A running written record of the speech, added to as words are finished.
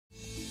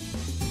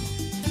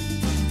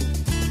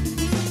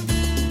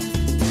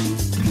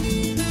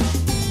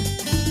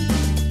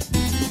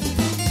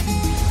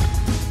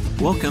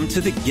Welcome to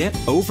the Get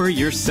Over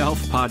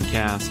Yourself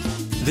podcast.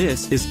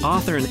 This is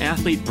author and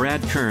athlete Brad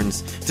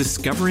Kearns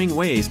discovering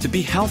ways to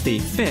be healthy,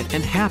 fit,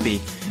 and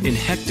happy in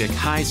hectic,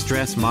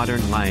 high-stress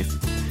modern life.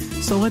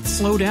 So let's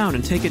slow down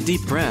and take a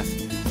deep breath,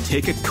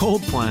 take a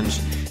cold plunge,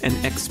 and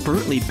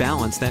expertly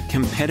balance that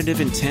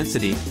competitive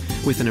intensity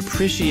with an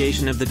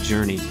appreciation of the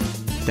journey.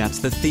 That's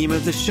the theme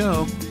of the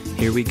show.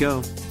 Here we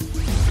go.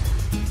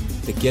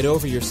 The Get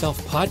Over Yourself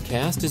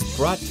podcast is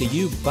brought to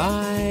you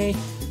by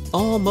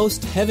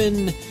Almost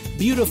Heaven,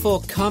 beautiful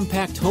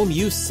compact home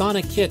use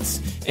sauna kits,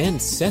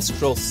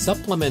 ancestral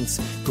supplements,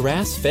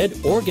 grass-fed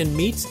organ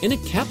meats in a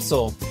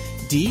capsule,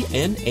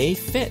 DNA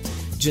Fit,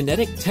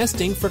 genetic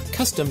testing for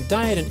custom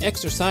diet and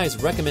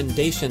exercise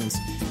recommendations,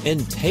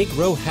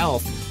 Integro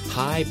Health,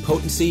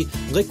 high-potency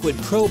liquid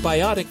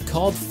probiotic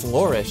called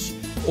Flourish,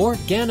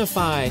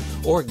 Organifi,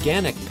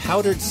 organic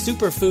powdered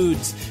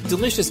superfoods,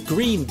 delicious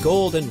green,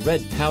 gold, and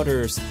red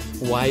powders,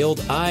 Wild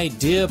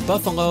Idea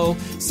Buffalo,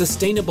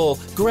 sustainable,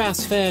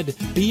 grass-fed,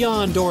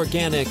 beyond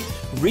organic,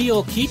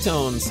 real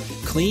ketones,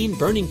 clean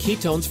burning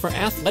ketones for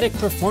athletic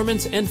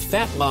performance and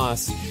fat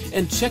loss.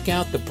 And check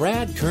out the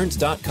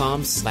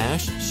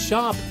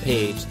bradkearns.com/shop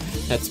page.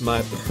 That's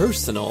my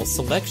personal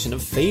selection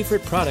of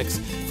favorite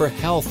products for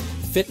health,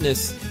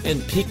 fitness,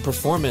 and peak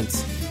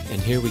performance.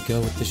 And here we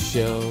go with the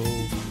show.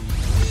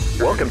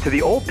 Welcome to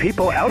the Old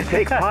People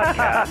Outtake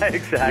Podcast.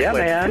 Exactly. Yeah,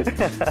 man.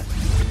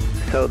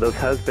 So those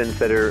husbands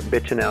that are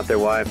bitching out their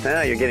wives,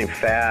 you're getting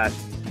fat.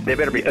 They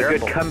better be careful. A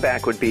good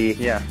comeback would be,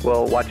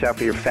 well, watch out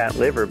for your fat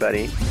liver,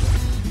 buddy.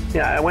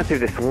 Yeah, I went through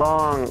this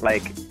long,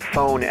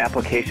 phone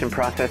application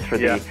process for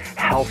the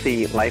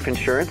healthy life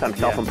insurance. I'm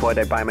self-employed.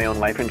 I buy my own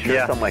life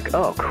insurance. I'm like,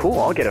 oh, cool.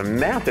 I'll get a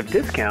massive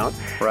discount.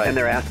 Right. And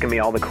they're asking me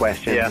all the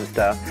questions and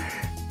stuff.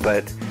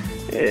 But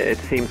it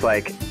seems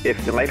like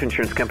if the life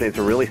insurance companies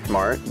are really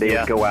smart, they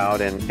would go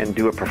out and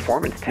do a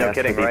performance test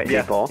for these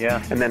people.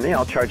 Yeah. And then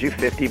they'll charge you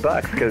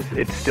 $50 because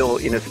it's still,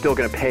 still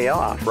going to pay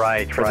off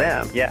for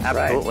them. Yeah,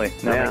 absolutely.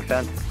 Right. That makes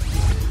sense.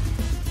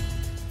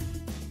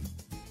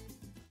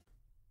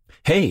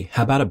 Hey,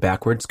 how about a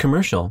backwards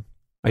commercial?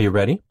 Are you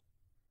ready?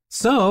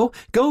 So,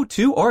 go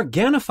to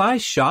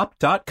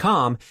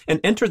OrganifiShop.com and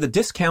enter the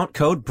discount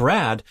code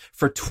BRAD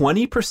for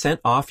 20%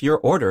 off your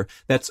order.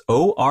 That's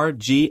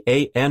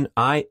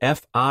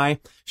ORGANIFI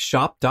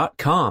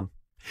shop.com.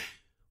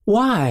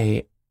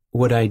 Why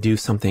would I do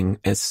something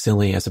as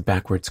silly as a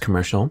backwards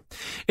commercial?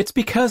 It's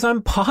because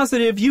I'm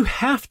positive you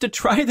have to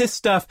try this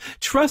stuff.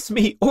 Trust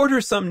me,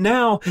 order some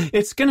now.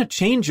 It's going to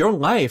change your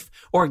life.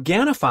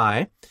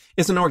 Organifi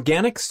is an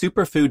organic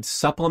superfood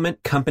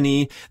supplement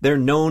company. They're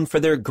known for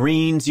their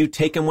greens. You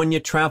take them when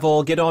you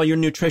travel, get all your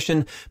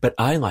nutrition. But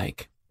I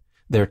like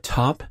their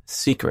top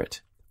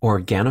secret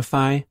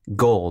Organifi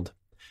Gold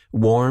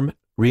warm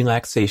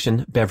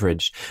relaxation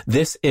beverage.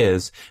 This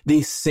is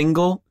the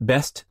single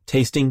best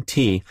tasting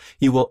tea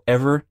you will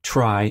ever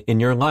try in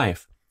your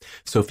life.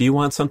 So if you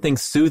want something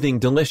soothing,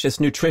 delicious,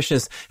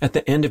 nutritious at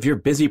the end of your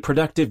busy,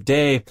 productive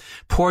day,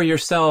 pour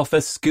yourself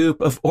a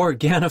scoop of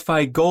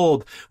Organifi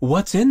Gold.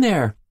 What's in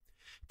there?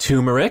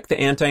 Turmeric, the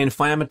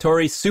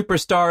anti-inflammatory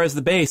superstar, is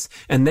the base.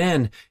 And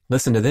then,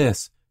 listen to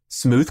this,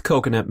 smooth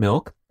coconut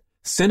milk,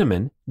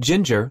 cinnamon,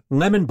 ginger,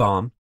 lemon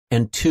balm,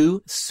 and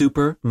 2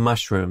 super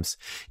mushrooms.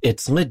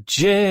 It's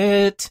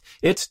legit.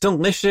 It's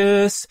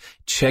delicious.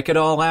 Check it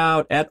all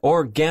out at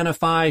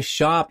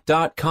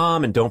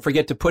OrganifiShop.com. And don't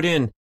forget to put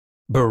in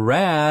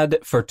BRAD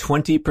for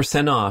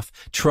 20% off.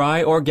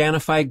 Try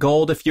Organifi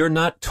Gold. If you're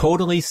not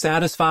totally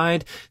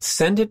satisfied,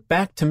 send it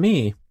back to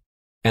me,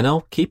 and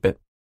I'll keep it.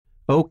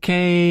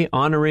 Okay,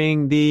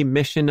 honoring the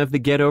mission of the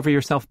Get Over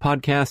Yourself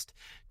podcast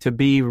to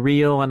be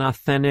real and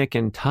authentic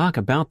and talk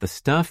about the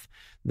stuff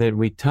that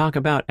we talk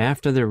about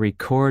after the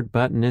record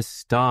button is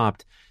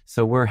stopped.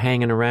 So we're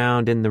hanging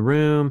around in the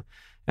room,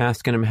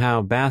 asking him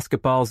how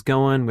basketball's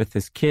going with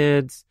his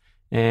kids,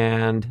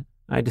 and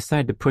I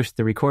decided to push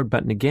the record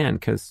button again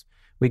because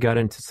we got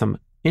into some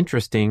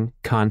interesting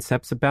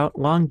concepts about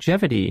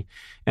longevity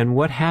and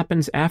what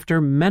happens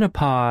after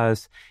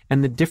menopause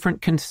and the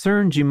different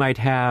concerns you might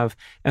have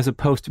as a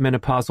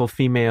postmenopausal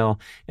female.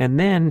 And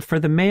then for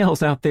the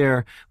males out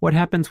there, what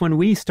happens when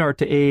we start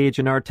to age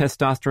and our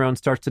testosterone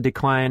starts to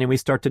decline and we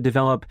start to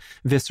develop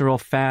visceral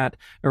fat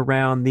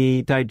around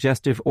the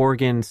digestive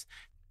organs.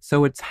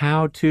 So it's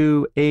how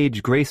to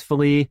age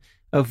gracefully,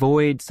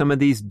 avoid some of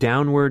these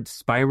downward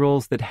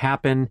spirals that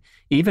happen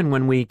even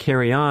when we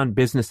carry on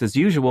business as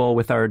usual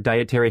with our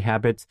dietary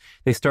habits.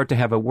 They start to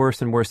have a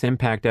worse and worse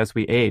impact as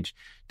we age.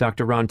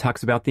 Dr. Ron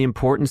talks about the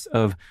importance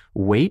of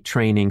weight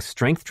training,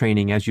 strength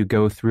training as you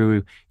go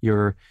through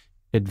your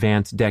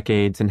advanced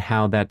decades and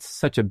how that's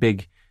such a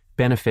big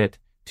benefit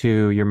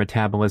to your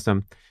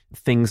metabolism.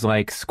 Things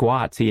like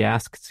squats. He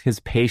asks his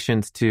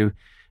patients to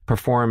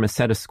perform a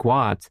set of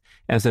squats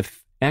as an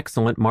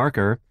excellent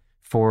marker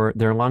for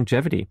their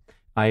longevity.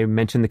 I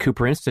mentioned the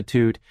Cooper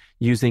Institute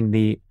using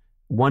the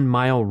 1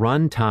 mile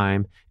run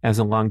time as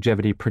a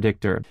longevity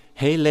predictor.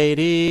 Hey,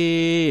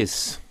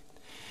 ladies.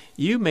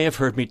 You may have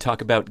heard me talk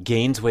about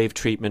GainsWave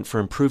treatment for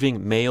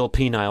improving male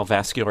penile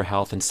vascular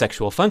health and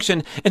sexual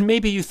function, and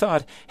maybe you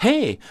thought,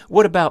 hey,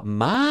 what about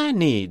my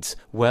needs?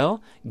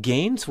 Well,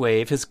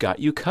 GainsWave has got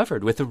you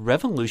covered with a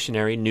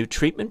revolutionary new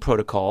treatment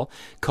protocol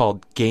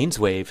called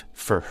GainsWave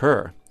for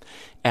Her.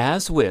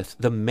 As with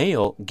the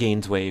male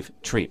GainsWave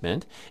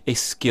treatment, a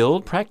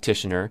skilled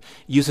practitioner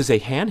uses a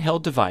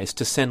handheld device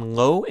to send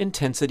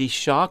low-intensity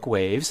shock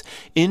waves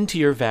into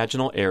your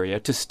vaginal area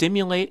to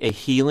stimulate a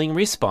healing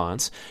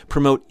response,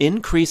 promote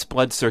increased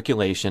blood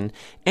circulation,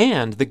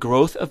 and the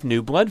growth of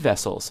new blood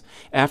vessels.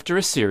 After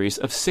a series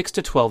of 6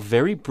 to 12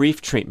 very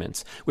brief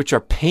treatments, which are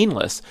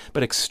painless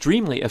but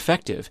extremely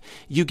effective,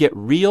 you get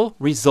real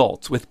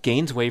results with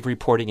GainsWave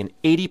reporting an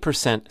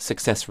 80%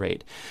 success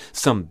rate.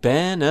 Some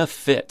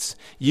benefits.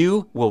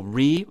 You will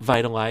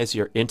revitalize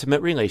your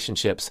intimate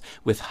relationships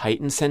with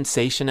heightened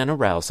sensation and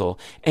arousal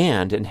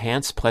and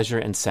enhanced pleasure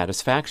and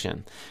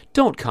satisfaction.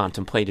 Don't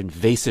contemplate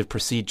invasive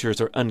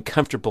procedures or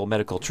uncomfortable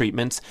medical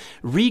treatments.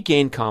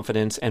 Regain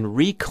confidence and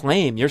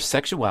reclaim your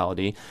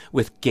sexuality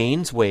with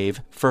GainsWave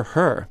for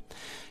Her.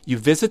 You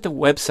visit the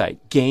website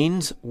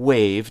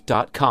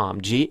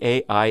gainswave.com,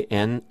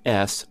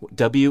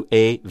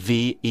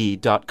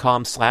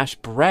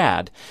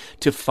 GAINSWAVE.com/Brad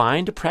to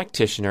find a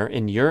practitioner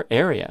in your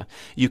area.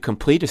 You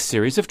complete a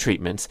series of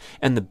treatments,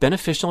 and the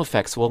beneficial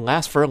effects will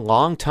last for a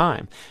long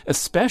time,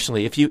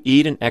 especially if you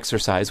eat and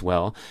exercise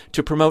well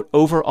to promote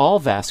overall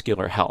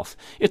vascular health.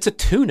 It's a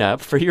tune-up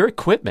for your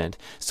equipment,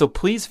 so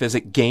please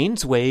visit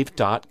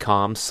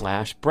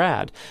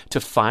gainswave.com/Brad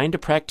to find a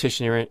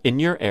practitioner in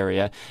your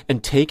area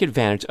and take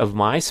advantage of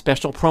my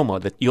special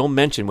promo that you'll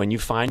mention when you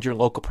find your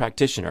local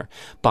practitioner.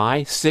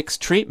 Buy 6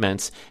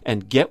 treatments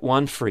and get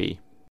one free.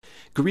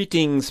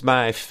 Greetings,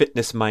 my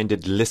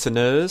fitness-minded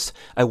listeners.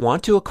 I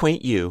want to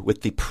acquaint you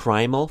with the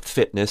Primal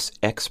Fitness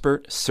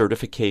Expert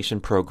Certification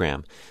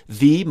Program,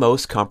 the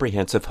most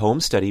comprehensive home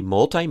study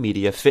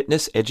multimedia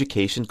fitness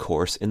education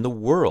course in the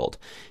world.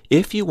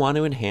 If you want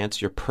to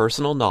enhance your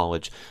personal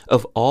knowledge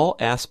of all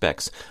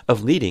aspects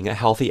of leading a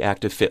healthy,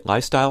 active, fit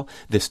lifestyle,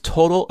 this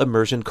total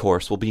immersion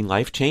course will be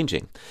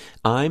life-changing.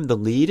 I'm the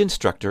lead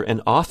instructor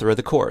and author of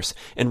the course,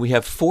 and we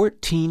have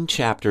 14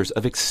 chapters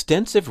of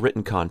extensive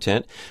written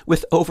content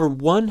with over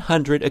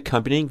 100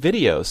 accompanying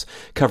videos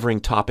covering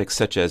topics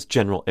such as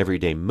general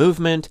everyday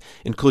movement,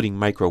 including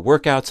micro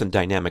workouts and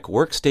dynamic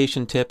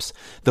workstation tips,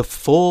 the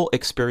full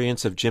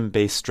experience of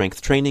gym-based strength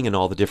training in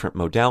all the different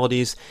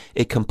modalities,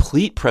 a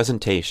complete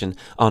presentation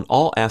on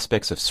all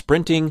aspects of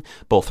sprinting,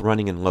 both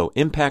running and low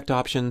impact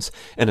options,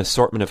 an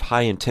assortment of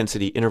high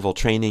intensity interval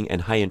training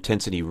and high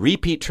intensity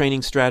repeat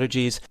training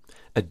strategies,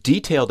 a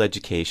detailed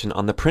education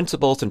on the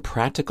principles and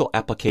practical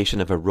application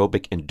of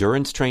aerobic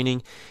endurance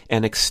training,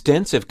 and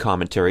extensive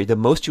commentary, the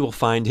most you will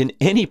find in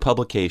any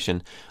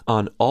publication,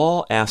 on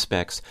all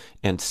aspects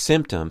and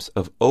symptoms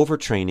of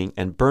overtraining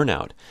and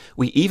burnout.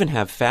 We even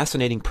have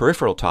fascinating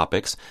peripheral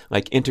topics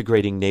like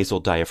integrating nasal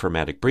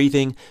diaphragmatic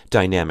breathing,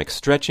 dynamic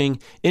stretching,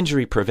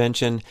 injury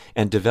prevention,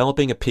 and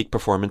developing a peak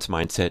performance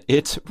mindset.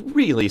 It's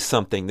really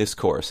something, this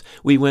course.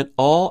 We went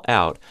all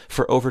out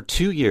for over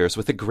 2 years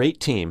with a great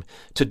team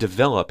to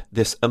develop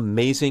this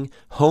amazing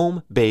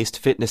home-based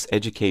fitness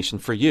education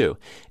for you.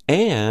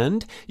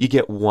 And you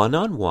get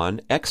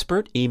one-on-one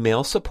expert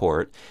email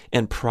support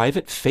and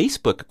private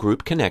Facebook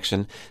group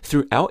connection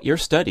throughout your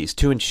studies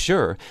to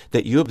ensure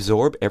that you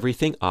absorb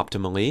everything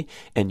optimally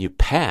and you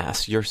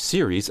pass your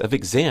series of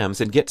exams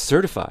and get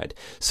certified.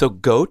 So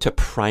go to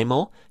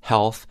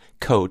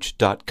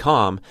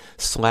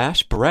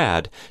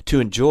primalhealthcoach.com/Brad to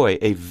enjoy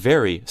a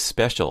very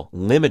special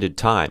limited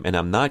time. And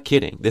I'm not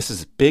kidding. This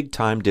is a big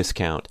time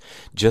discount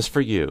just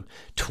for you.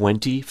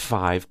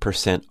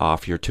 25%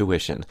 off your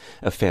tuition.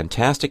 A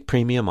fantastic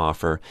premium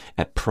offer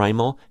at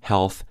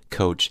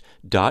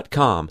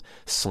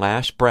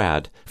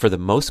primalhealthcoach.com/Brad for the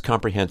most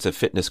comprehensive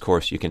fitness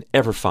course you can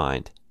ever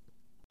find.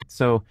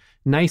 So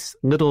nice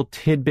little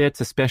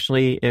tidbits,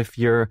 especially if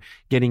you're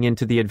getting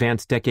into the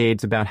advanced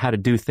decades about how to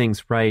do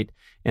things right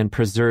and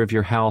preserve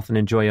your health and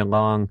enjoy a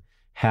long,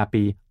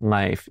 happy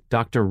life.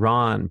 Dr.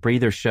 Ron,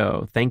 Breather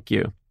Show, thank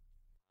you.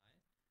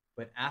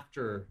 But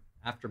after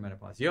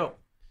menopause,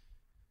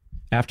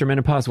 After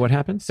menopause, what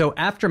happens? So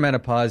after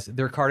menopause,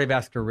 their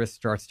cardiovascular risk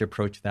starts to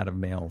approach that of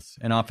males,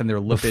 and often their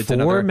lipids.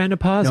 Before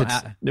menopause,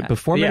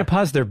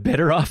 menopause, they're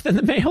better off than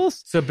the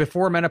males. So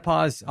before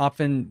menopause,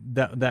 often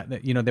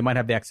they might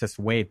have the excess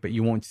weight, but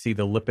you won't see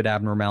the lipid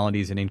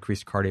abnormalities and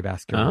increased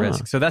cardiovascular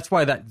risk. So that's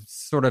why that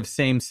sort of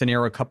same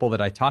scenario couple that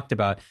I talked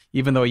about,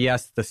 even though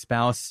yes, the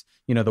spouse,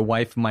 the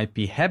wife might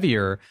be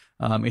heavier,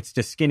 it's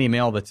the skinny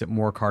male that's at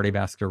more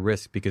cardiovascular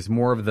risk because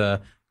more of the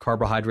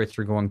carbohydrates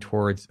are going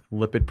towards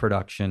lipid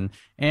production,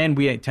 and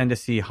we tend to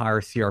see higher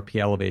CRP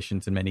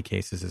elevations in many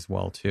cases as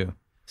well too.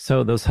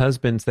 So those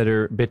husbands that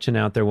are bitching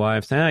out their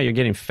wives, you're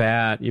getting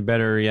fat. You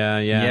better,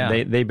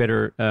 They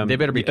better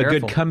be careful. A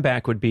good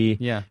comeback would be,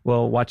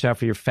 well, watch out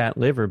for your fat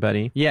liver,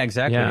 buddy. Yeah,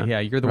 exactly. Yeah,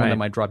 you're the one that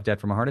might drop dead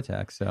from a heart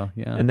attack. So,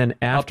 yeah. And then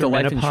after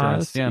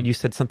menopause, you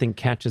said something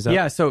catches up.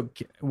 Yeah, so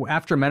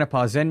after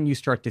menopause, then you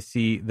start to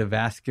see the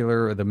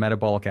vascular or the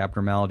metabolic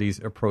abnormalities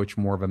approach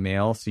more of a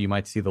male. So you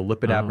might see the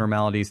lipid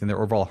abnormalities and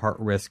their overall heart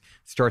risk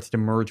starts to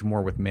merge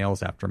more with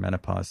males after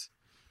menopause.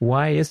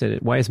 Why is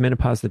it? Why is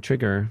menopause the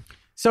trigger?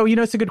 So,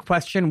 it's a good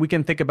question. We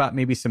can think about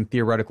maybe some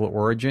theoretical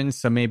origins.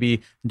 So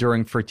maybe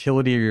during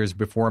fertility years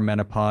before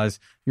menopause,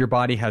 your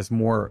body has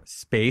more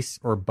space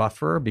or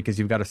buffer because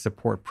you've got to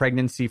support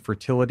pregnancy,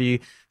 fertility.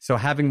 So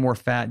having more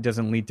fat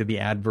doesn't lead to the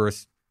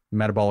adverse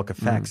metabolic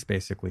effects,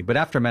 basically. But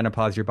after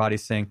menopause, your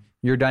body's saying,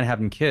 you're done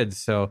having kids,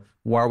 so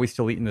why are we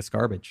still eating this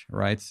garbage,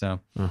 right? So,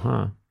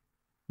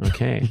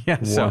 Okay.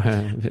 Yeah. So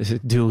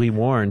duly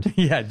warned.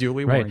 Yeah,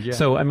 duly warned. Yeah.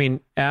 So,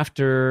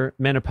 after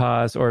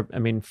menopause, or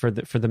for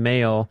the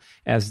male,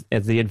 as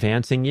the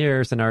advancing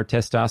years and our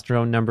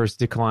testosterone numbers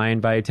decline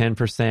by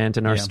 10%,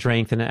 and our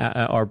strength and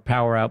our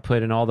power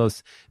output and all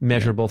those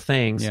measurable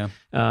things,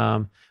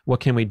 what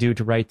can we do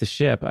to right the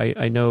ship?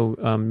 I know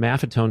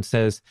Maffetone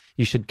says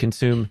you should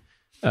consume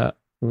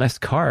less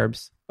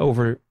carbs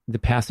over the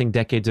passing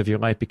decades of your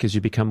life because you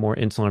become more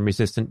insulin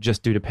resistant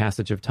just due to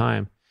passage of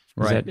time.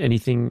 Is that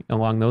anything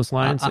along those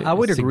lines? I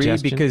would agree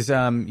because,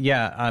 I'm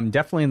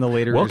definitely in the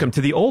later Welcome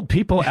to the Old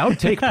People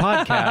Outtake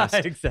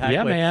Podcast. Exactly.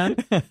 Yeah, man.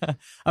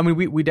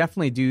 We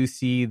definitely do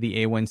see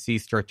the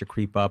A1C start to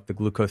creep up, the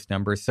glucose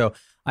numbers. So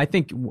I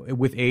think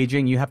with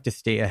aging, you have to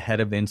stay ahead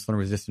of the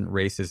insulin-resistant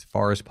race as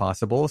far as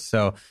possible.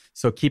 So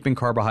keeping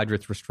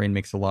carbohydrates restrained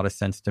makes a lot of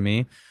sense to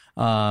me.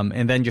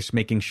 And then just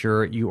making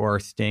sure you are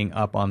staying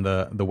up on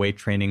the weight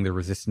training, the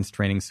resistance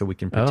training, so we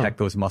can protect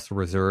those muscle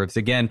reserves.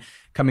 Again,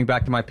 coming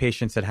back to my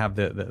patients that have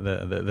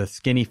the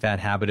skinny fat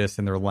habitus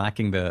and they're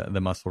lacking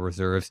the muscle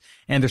reserves,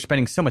 and they're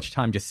spending so much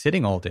time just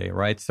sitting all day,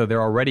 right? So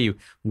they're already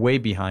way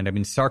behind.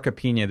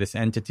 Sarcopenia, this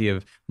entity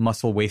of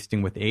muscle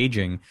wasting with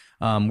aging,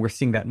 we're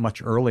seeing that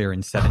much earlier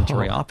in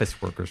sedentary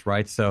office workers,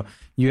 right? So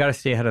you got to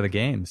stay ahead of the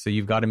game. So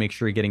you've got to make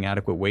sure you're getting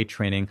adequate weight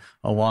training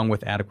along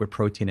with adequate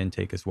protein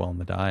intake as well in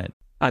the diet.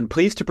 I'm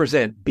pleased to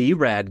present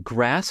B-Rad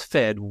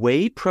grass-fed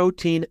whey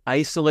protein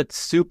isolate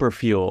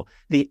superfuel,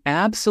 the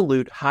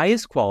absolute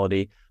highest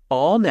quality,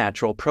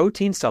 all-natural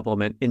protein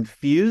supplement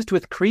infused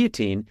with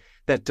creatine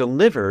that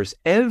delivers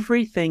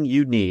everything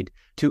you need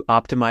to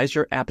optimize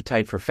your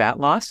appetite for fat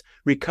loss,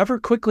 recover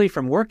quickly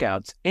from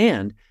workouts,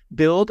 and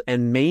build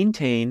and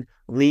maintain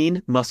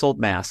lean muscle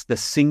mass, the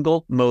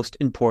single most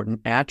important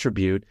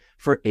attribute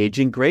for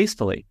aging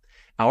gracefully.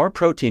 Our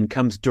protein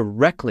comes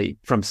directly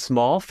from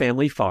small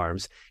family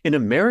farms in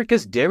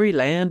America's dairy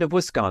land of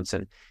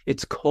Wisconsin.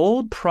 It's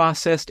cold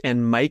processed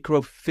and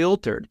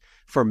microfiltered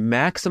for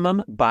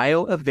maximum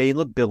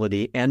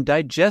bioavailability and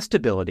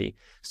digestibility.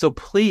 So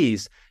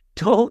please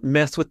don't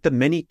mess with the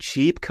many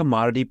cheap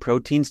commodity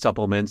protein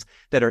supplements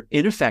that are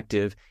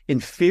ineffective,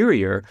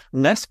 inferior,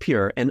 less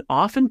pure, and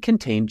often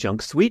contain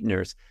junk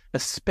sweeteners,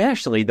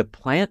 especially the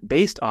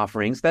plant-based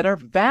offerings that are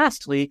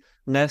vastly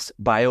less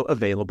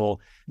bioavailable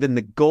than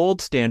the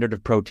gold standard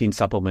of protein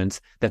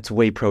supplements, that's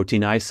whey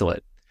protein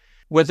isolate.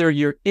 Whether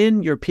you're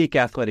in your peak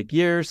athletic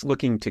years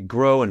looking to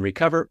grow and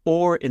recover,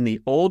 or in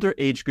the older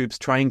age groups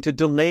trying to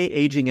delay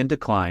aging and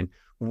decline,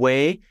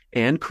 whey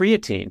and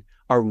creatine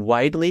are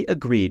widely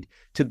agreed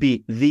to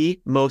be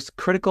the most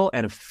critical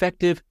and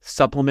effective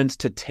supplements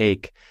to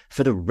take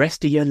for the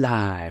rest of your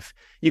life.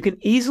 You can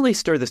easily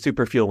stir the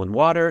superfuel in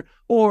water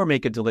or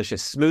make a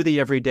delicious smoothie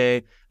every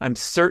day. I'm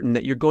certain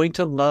that you're going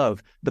to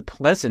love the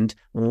pleasant,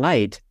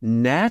 light,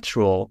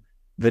 natural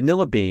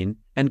vanilla bean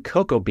and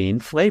cocoa bean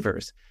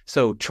flavors.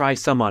 So try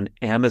some on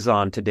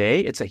Amazon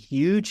today. It's a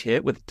huge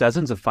hit with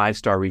dozens of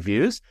 5-star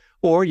reviews.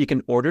 Or you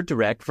can order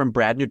direct from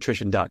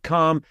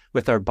bradnutrition.com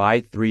with our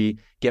buy 3,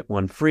 get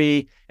 1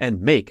 free,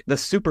 and make the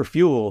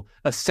superfuel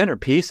a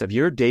centerpiece of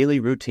your daily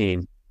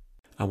routine.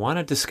 I want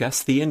to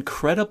discuss the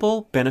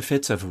incredible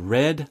benefits of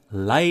red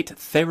light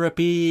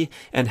therapy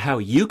and how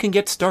you can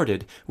get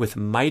started with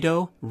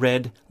Mito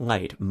Red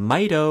Light.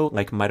 Mito,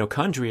 like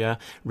mitochondria,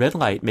 red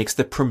light makes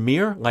the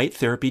premier light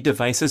therapy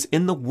devices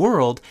in the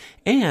world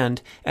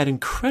and at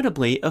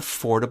incredibly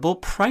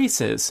affordable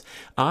prices.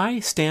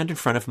 I stand in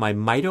front of my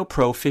Mito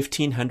Pro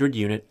 1500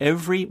 unit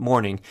every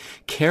morning,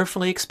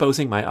 carefully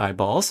exposing my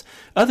eyeballs,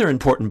 other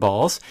important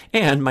balls,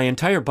 and my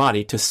entire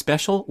body to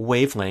special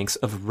wavelengths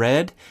of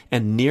red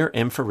and near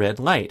infrared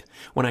light.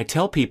 When I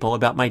tell people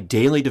about my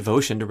daily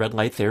devotion to red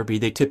light therapy,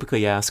 they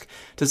typically ask,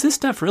 does this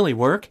stuff really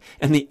work?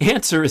 And the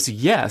answer is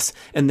yes,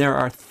 and there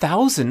are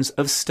thousands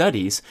of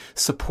studies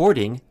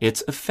supporting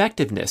its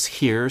effectiveness.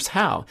 Here's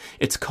how.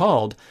 It's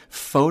called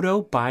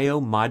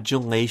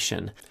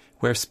photobiomodulation.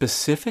 where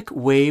specific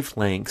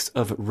wavelengths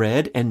of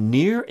red and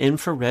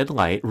near-infrared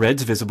light,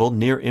 red's visible,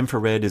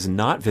 near-infrared is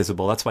not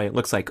visible, that's why it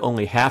looks like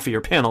only half of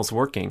your panel's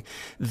working.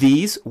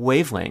 These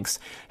wavelengths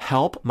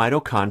help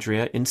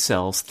mitochondria in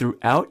cells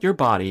throughout your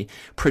body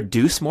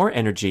produce more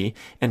energy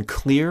and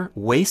clear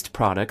waste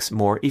products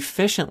more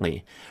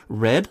efficiently.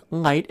 Red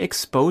light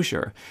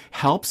exposure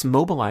helps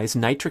mobilize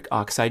nitric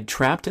oxide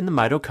trapped in the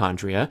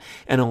mitochondria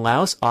and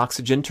allows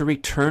oxygen to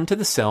return to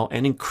the cell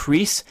and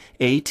increase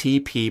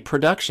ATP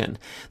production.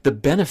 The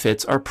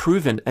benefits are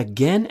proven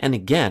again and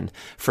again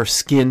for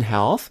skin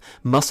health,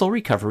 muscle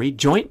recovery,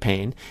 joint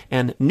pain,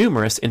 and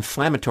numerous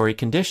inflammatory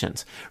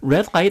conditions.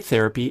 Red light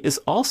therapy is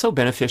also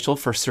beneficial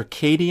for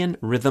circadian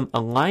rhythm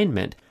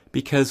alignment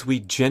because we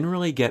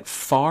generally get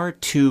far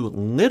too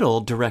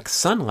little direct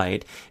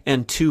sunlight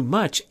and too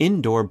much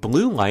indoor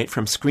blue light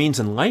from screens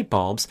and light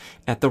bulbs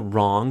at the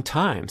wrong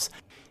times.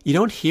 You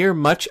don't hear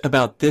much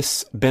about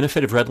this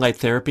benefit of red light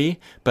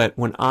therapy, but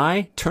when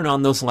I turn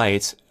on those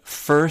lights,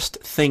 first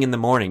thing in the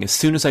morning, as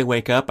soon as I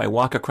wake up, I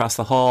walk across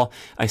the hall,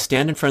 I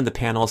stand in front of the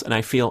panels, and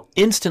I feel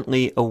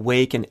instantly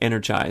awake and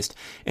energized.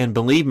 And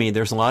believe me,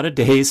 there's a lot of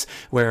days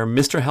where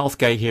Mr. Health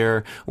Guy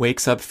here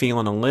wakes up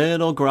feeling a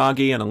little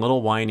groggy and a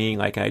little whiny,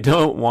 like I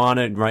don't want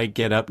to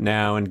get up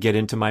now and get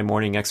into my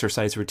morning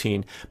exercise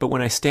routine. But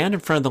when I stand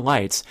in front of the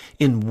lights,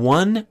 in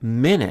 1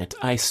 minute,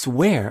 I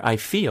swear I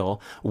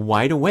feel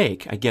wide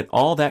awake. I get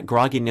all that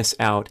grogginess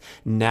out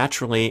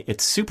naturally.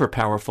 It's super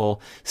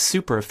powerful,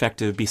 super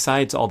effective,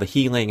 besides all the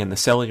healing and the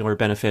cellular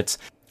benefits.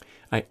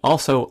 I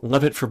also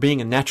love it for being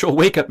a natural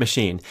wake-up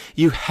machine.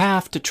 You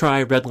have to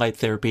try red light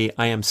therapy.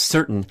 I am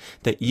certain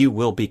that you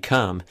will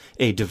become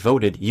a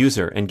devoted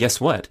user. And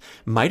guess what?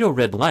 Mito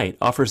Red Light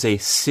offers a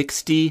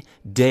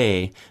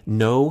 60-day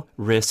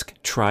no-risk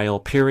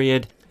trial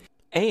period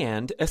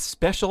and a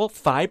special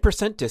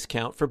 5%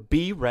 discount for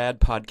B-Rad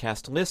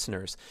podcast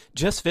listeners.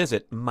 Just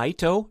visit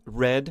Mito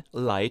Red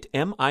Light,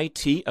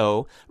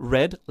 M-I-T-O,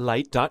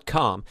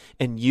 redlight.com,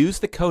 and use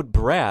the code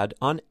BRAD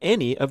on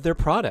any of their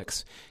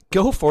products.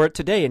 Go for it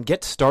today and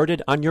get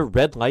started on your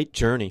red light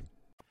journey.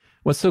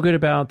 What's so good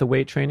about the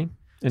weight training?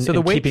 And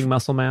keeping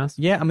muscle mass?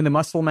 Yeah, I mean, the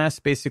muscle mass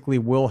basically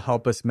will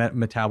help us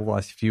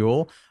metabolize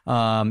fuel.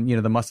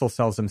 The muscle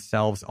cells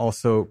themselves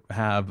also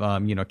have,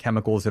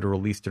 chemicals that are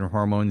released in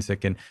hormones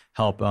that can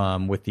help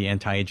with the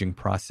anti-aging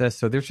process.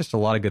 So there's just a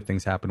lot of good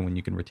things happen when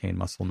you can retain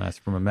muscle mass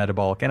from a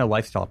metabolic and a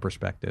lifestyle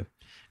perspective.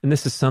 And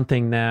this is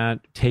something that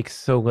takes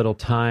so little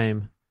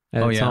time.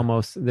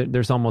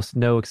 There's almost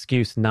no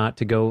excuse not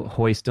to go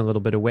hoist a little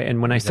bit of weight.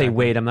 And when I say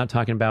weight, I'm not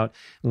talking about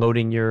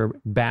loading your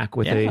back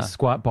with a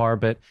squat bar,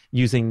 but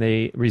using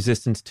the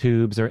resistance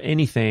tubes or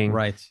anything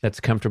that's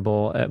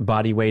comfortable.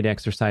 Body weight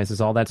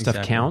exercises, all that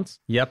stuff counts.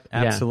 Yep,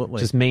 absolutely.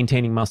 Just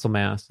maintaining muscle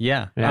mass.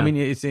 Yeah. I mean,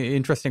 it's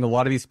interesting. A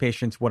lot of these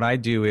patients, what I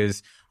do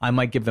is I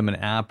might give them an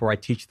app or I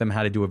teach them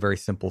how to do a very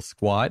simple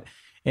squat.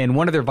 And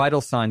one of their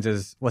vital signs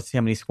is, let's see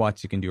how many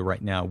squats you can do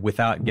right now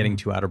without getting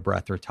too out of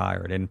breath or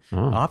tired. And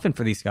often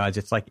for these guys,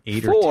 it's like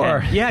 8 or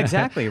 10. Yeah,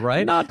 exactly,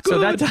 right? Not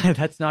good. So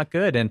that's not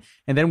good. And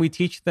then we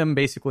teach them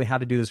basically how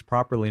to do this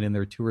properly. And in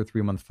their 2 or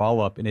 3 month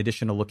follow-up, in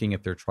addition to looking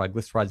at their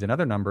triglycerides and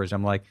other numbers,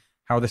 I'm like,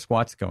 how are the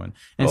squats going?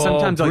 And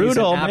sometimes I'll use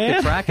an app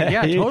to track it.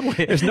 Yeah,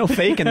 totally. There's no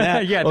faking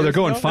that. They're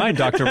going fine,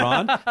 Dr.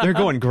 Ron. They're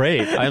going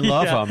great. I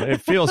love them.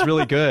 It feels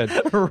really good.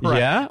 Right.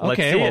 Yeah?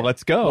 Okay,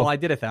 let's go. Well, I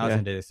did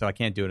 1,000 days, so I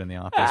can't do it in the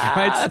office.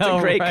 Right? That's a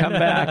great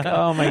comeback.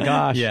 Oh, my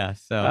gosh. Yeah.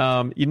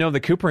 So, the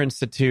Cooper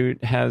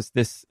Institute has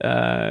this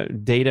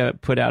data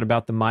put out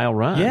about the mile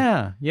run.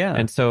 Yeah.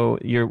 And so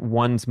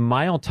one's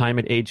mile time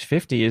at age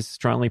 50 is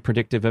strongly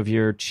predictive of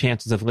your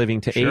chances of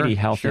living to 80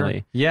 healthily.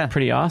 Sure. Yeah.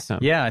 Pretty awesome.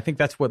 Yeah, I think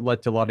that's what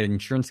led to a lot of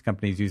insurance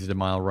companies use a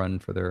mile run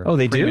for their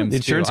they do? premiums The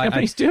insurance too.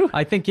 companies do?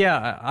 I think,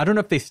 I don't know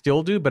if they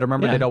still do, but I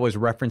remember they'd always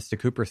reference the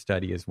Cooper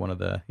study as one of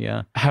the,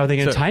 How are they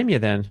going to time you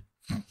then?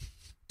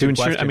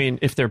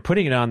 If they're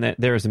putting it on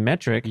there as a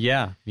metric.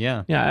 Yeah.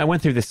 I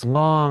went through this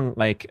long,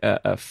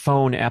 a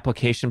phone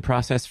application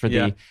process for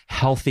the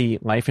healthy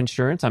life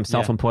insurance. I'm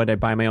self-employed. I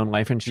buy my own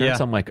life insurance.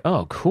 Yeah. I'm like,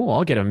 oh, cool.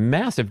 I'll get a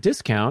massive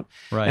discount.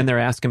 Right. And they're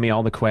asking me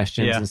all the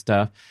questions and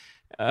stuff.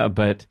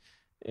 But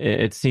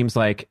it seems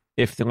like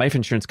if the life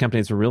insurance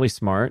companies were really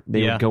smart,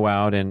 they would go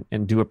out and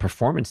do a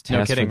performance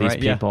test for these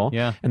people.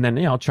 Yeah. And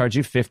then I'll charge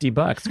you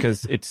 $50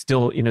 because it's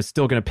still,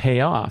 still going to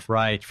pay off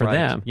for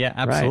them. Yeah,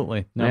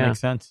 absolutely. Right. That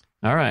makes sense.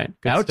 All right.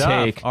 Good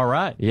Outtake. Stuff. All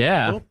right.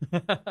 Yeah.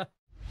 Cool.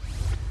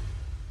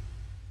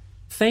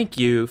 Thank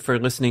you for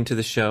listening to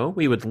the show.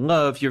 We would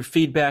love your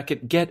feedback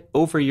at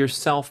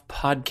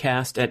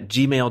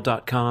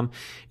getoveryourselfpodcast@gmail.com.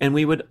 And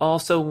we would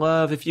also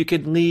love if you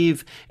could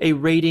leave a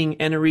rating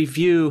and a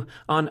review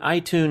on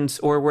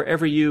iTunes or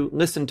wherever you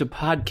listen to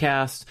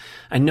podcasts.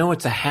 I know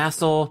it's a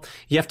hassle.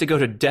 You have to go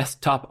to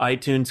desktop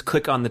iTunes,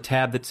 click on the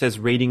tab that says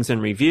ratings and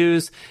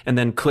reviews, and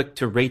then click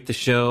to rate the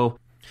show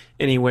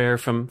anywhere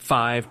from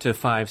 5 to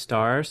 5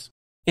 stars.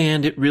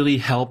 And it really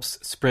helps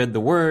spread the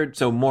word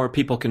so more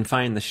people can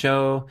find the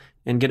show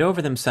and get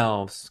over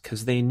themselves,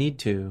 because they need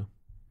to.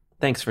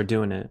 Thanks for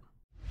doing it.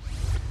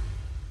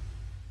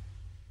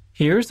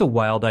 Here's a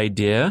wild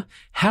idea.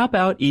 How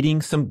about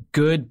eating some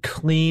good,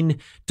 clean,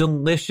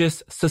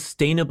 delicious,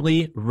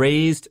 sustainably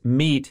raised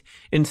meat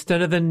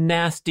instead of the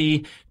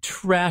nasty,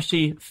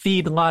 trashy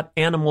feedlot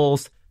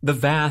animals? The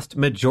vast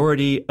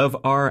majority of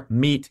our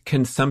meat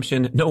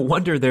consumption. No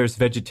wonder there's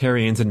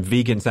vegetarians and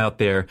vegans out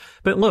there.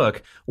 But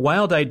look,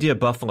 Wild Idea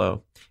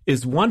Buffalo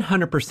is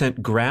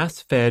 100%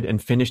 grass-fed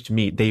and finished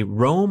meat. They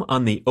roam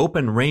on the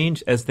open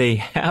range as they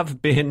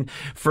have been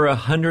for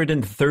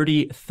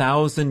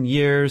 130,000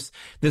 years.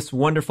 This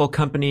wonderful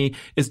company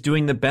is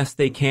doing the best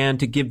they can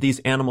to give these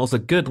animals a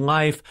good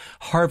life,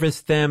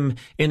 harvest them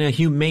in a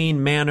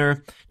humane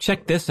manner.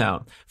 Check this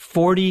out.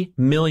 40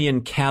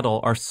 million cattle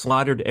are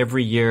slaughtered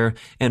every year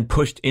and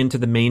pushed into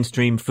the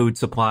mainstream food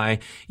supply.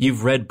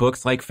 You've read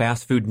books like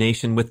Fast Food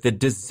Nation with the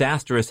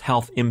disastrous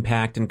health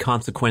impact and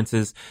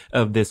consequences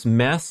of this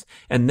mess.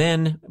 And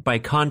then, by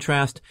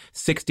contrast,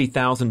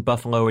 60,000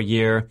 buffalo a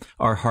year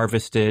are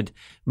harvested.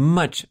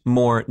 Much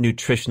more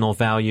nutritional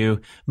value,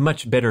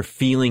 much better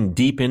feeling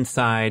deep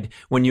inside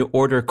when you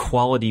order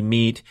quality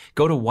meat.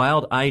 Go to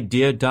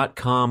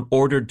wildidea.com,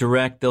 order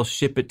direct. They'll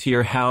ship it to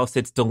your house.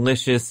 It's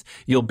delicious.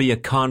 You'll be a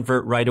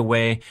convert right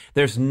away.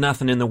 There's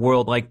nothing in the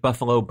world like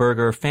Buffalo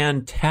Burger.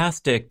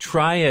 Fantastic.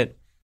 Try it.